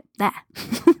said it there.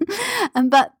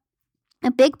 But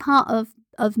a big part of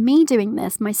me doing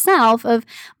this myself, of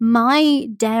my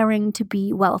daring to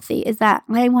be wealthy, is that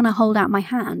I want to hold out my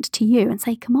hand to you and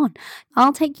say, come on,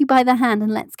 I'll take you by the hand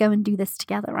and let's go and do this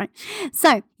together, right?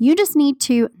 So you just need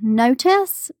to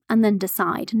notice and then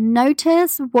decide.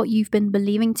 Notice what you've been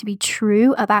believing to be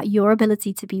true about your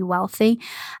ability to be wealthy,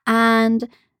 and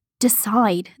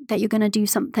decide that you're going to do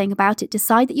something about it.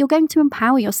 Decide that you're going to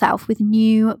empower yourself with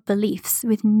new beliefs,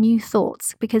 with new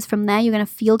thoughts, because from there you're going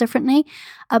to feel differently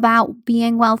about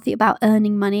being wealthy, about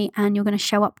earning money, and you're going to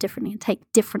show up differently and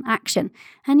take different action,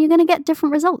 and you're going to get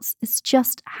different results. It's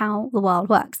just how the world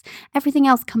works. Everything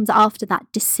else comes after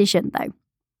that decision though.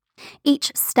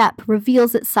 Each step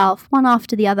reveals itself one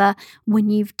after the other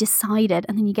when you've decided,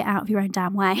 and then you get out of your own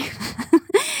damn way.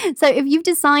 So if you've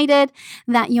decided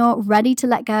that you're ready to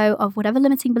let go of whatever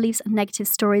limiting beliefs and negative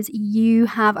stories you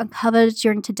have uncovered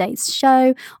during today's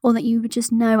show, or that you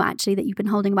just know actually that you've been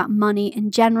holding about money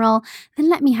in general, then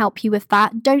let me help you with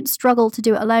that. Don't struggle to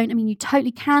do it alone. I mean, you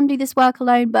totally can do this work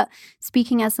alone, but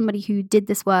speaking as somebody who did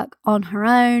this work on her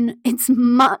own, it's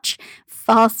much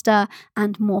faster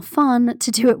and more fun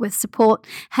to do it with support.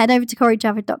 Head over to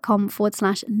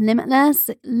CoriJavid.com/limitless.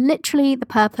 Literally, the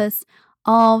purpose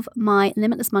of my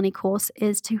Limitless Money course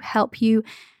is to help you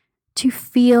to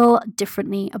feel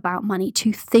differently about money,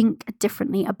 to think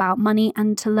differently about money,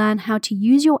 and to learn how to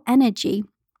use your energy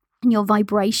and your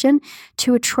vibration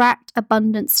to attract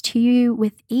abundance to you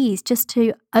with ease. Just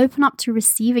to open up to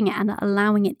receiving it and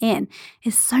allowing it in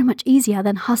is so much easier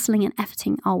than hustling and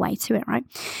efforting our way to it, right?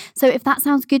 So if that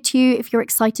sounds good to you, if you're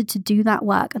excited to do that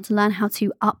work and to learn how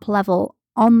to up level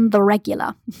on the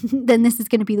regular, then this is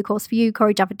going to be the course for you,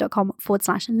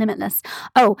 CoriJavid.com/limitless.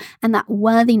 Oh, and that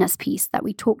worthiness piece that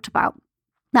we talked about,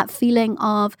 that feeling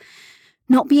of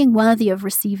not being worthy of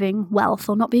receiving wealth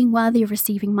or not being worthy of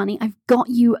receiving money, I've got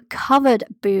you covered,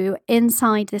 boo,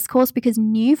 inside this course, because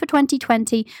new for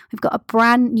 2020, we've got two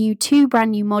brand new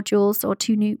modules, or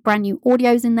brand new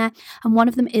audios in there. And one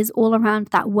of them is all around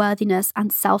that worthiness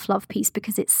and self-love piece,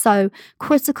 because it's so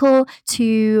critical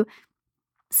to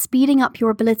speeding up your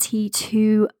ability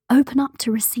to open up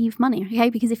to receive money, okay?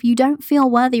 Because if you don't feel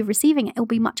worthy of receiving it, it'll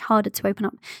be much harder to open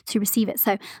up to receive it.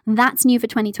 So that's new for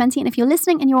 2020. And if you're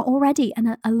listening and you're already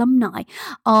an alumni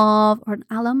of, or an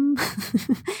alum,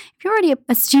 if you're already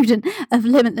a student of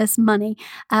Limitless Money,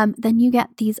 then you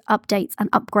get these updates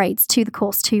and upgrades to the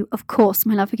course too, of course,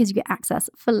 my love, because you get access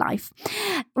for life.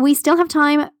 We still have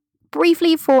time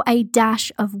briefly for a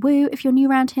dash of woo. If you're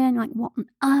new around here and you're like, what on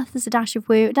earth is a dash of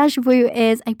woo? A dash of woo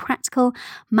is a practical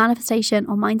manifestation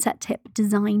or mindset tip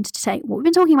designed to take what we've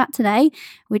been talking about today,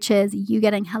 which is you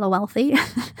getting hella wealthy,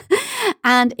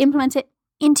 and implement it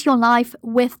into your life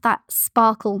with that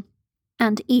sparkle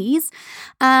and ease.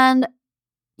 And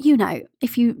you know,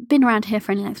 if you've been around here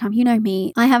for any length of time, you know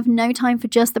me. I have no time for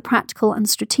just the practical and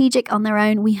strategic on their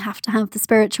own. We have to have the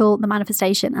spiritual, the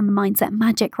manifestation, and the mindset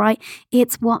magic, right?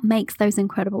 It's what makes those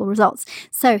incredible results.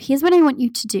 So here's what I want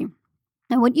you to do.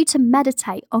 I want you to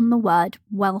meditate on the word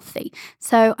wealthy.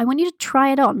 So I want you to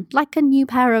try it on like a new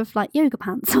pair of yoga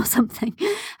pants or something.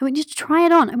 I want you to try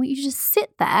it on. I want you to just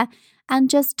sit there and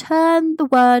just turn the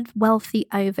word wealthy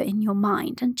over in your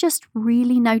mind and just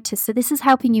really notice. So this is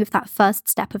helping you with that first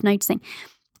step of noticing.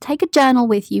 Take a journal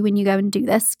with you when you go and do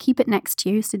this. Keep it next to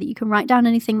you so that you can write down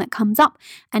anything that comes up,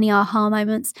 any aha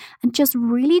moments, and just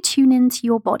really tune into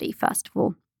your body first of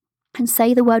all. And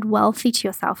say the word wealthy to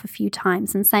yourself a few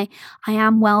times and say, I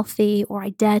am wealthy, or I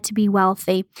dare to be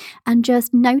wealthy. And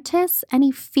just notice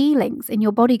any feelings in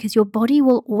your body, because your body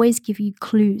will always give you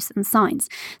clues and signs.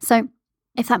 So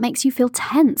if that makes you feel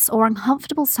tense or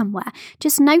uncomfortable somewhere,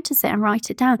 just notice it and write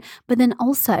it down. But then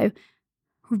also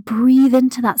breathe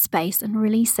into that space and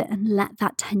release it and let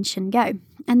that tension go.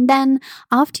 And then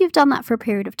after you've done that for a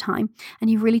period of time and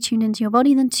you've really tuned into your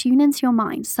body, then tune into your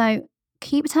mind. So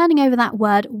keep turning over that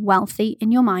word wealthy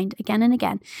in your mind again and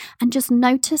again, and just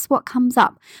notice what comes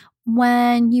up.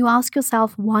 When you ask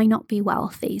yourself, why not be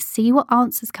wealthy? See what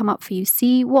answers come up for you.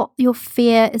 See what your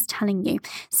fear is telling you.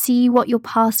 See what your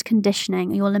past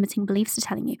conditioning or your limiting beliefs are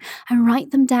telling you, and write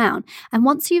them down. And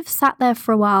once you've sat there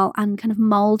for a while and kind of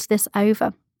mulled this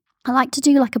over, I like to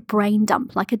do like a brain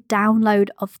dump, like a download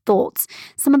of thoughts.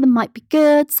 Some of them might be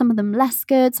good, some of them less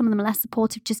good, some of them less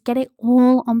supportive. Just get it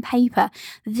all on paper.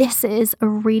 This is a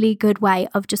really good way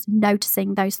of just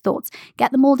noticing those thoughts.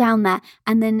 Get them all down there,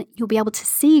 and then you'll be able to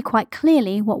see quite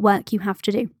clearly what work you have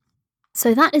to do.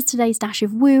 So that is today's dash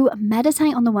of woo.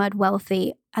 Meditate on the word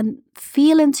wealthy and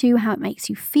feel into how it makes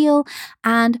you feel,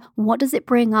 and what does it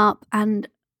bring up, and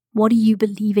what are you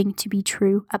believing to be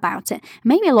true about it?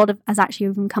 Maybe a lot of has actually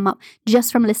even come up just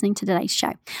from listening to today's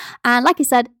show. And like I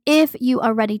said, if you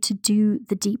are ready to do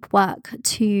the deep work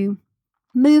to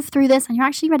move through this, and you're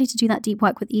actually ready to do that deep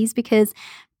work with ease, because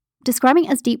describing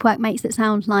it as deep work makes it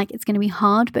sound like it's going to be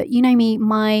hard. But you know me,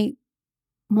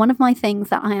 one of my things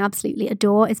that I absolutely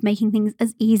adore is making things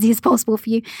as easy as possible for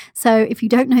you. So if you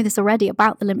don't know this already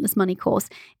about the Limitless Money course,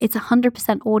 it's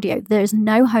 100% audio. There is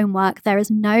no homework. There is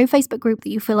no Facebook group that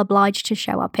you feel obliged to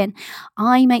show up in.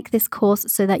 I make this course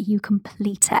so that you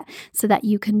complete it, so that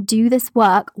you can do this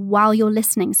work while you're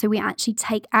listening. So we actually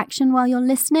take action while you're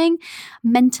listening.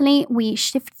 Mentally, we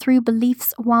shift through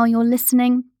beliefs while you're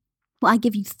listening. I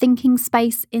give you thinking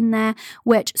space in there,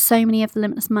 which so many of the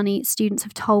Limitless Money students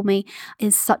have told me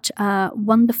is such a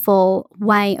wonderful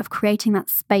way of creating that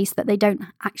space that they don't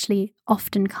actually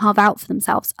often carve out for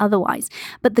themselves otherwise.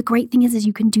 But the great thing is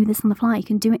you can do this on the fly. You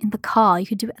can do it in the car. You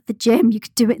could do it at the gym. You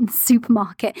could do it in the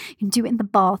supermarket. You can do it in the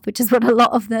bath, which is what a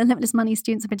lot of the Limitless Money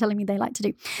students have been telling me they like to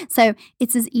do. So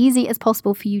it's as easy as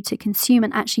possible for you to consume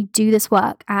and actually do this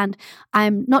work. And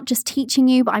I'm not just teaching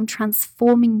you, but I'm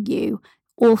transforming you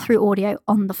all through audio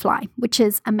on the fly, which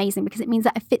is amazing because it means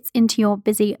that it fits into your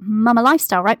busy mama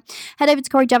lifestyle, right? Head over to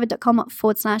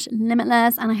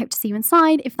CoriJavid.com/limitless, and I hope to see you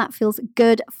inside if that feels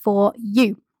good for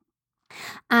you.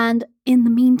 And in the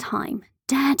meantime,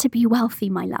 dare to be wealthy,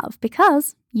 my love,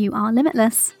 because you are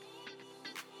limitless.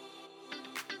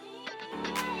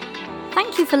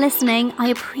 Thank you for listening. I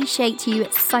appreciate you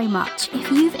so much.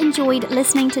 If you've enjoyed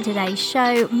listening to today's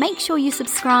show, make sure you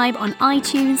subscribe on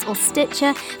iTunes or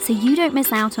Stitcher so you don't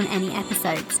miss out on any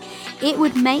episodes. It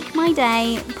would make my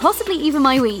day, possibly even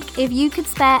my week, if you could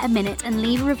spare a minute and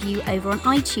leave a review over on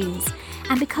iTunes.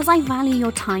 And because I value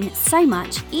your time so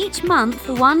much, each month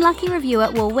one lucky reviewer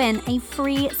will win a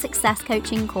free success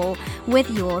coaching call with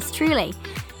yours truly.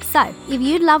 So, if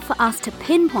you'd love for us to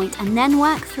pinpoint and then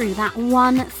work through that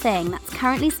one thing that's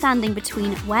currently standing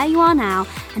between where you are now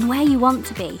and where you want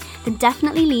to be, then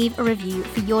definitely leave a review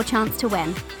for your chance to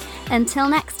win. Until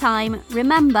next time,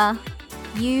 remember,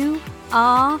 you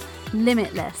are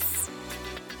limitless.